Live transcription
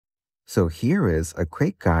So here is a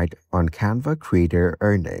quick guide on Canva creator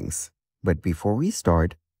earnings. But before we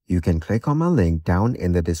start, you can click on my link down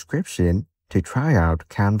in the description to try out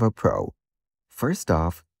Canva Pro. First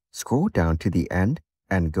off, scroll down to the end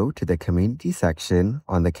and go to the community section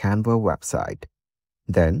on the Canva website.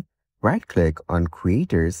 Then, right-click on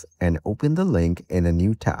Creators and open the link in a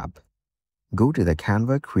new tab. Go to the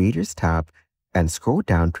Canva Creators tab and scroll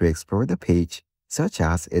down to explore the page, such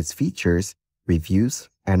as its features, reviews,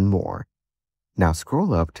 and more. Now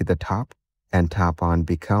scroll up to the top and tap on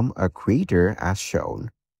Become a Creator as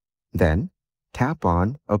shown. Then, tap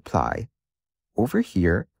on Apply. Over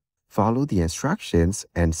here, follow the instructions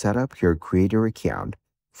and set up your creator account.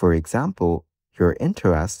 For example, your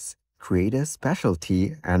interests, create a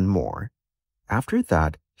specialty, and more. After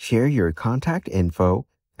that, share your contact info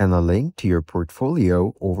and a link to your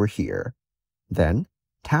portfolio over here. Then,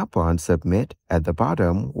 tap on Submit at the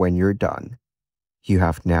bottom when you're done. You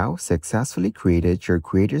have now successfully created your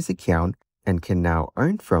creator's account and can now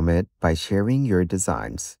earn from it by sharing your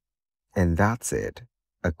designs. And that's it.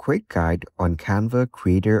 A quick guide on Canva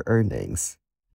creator earnings.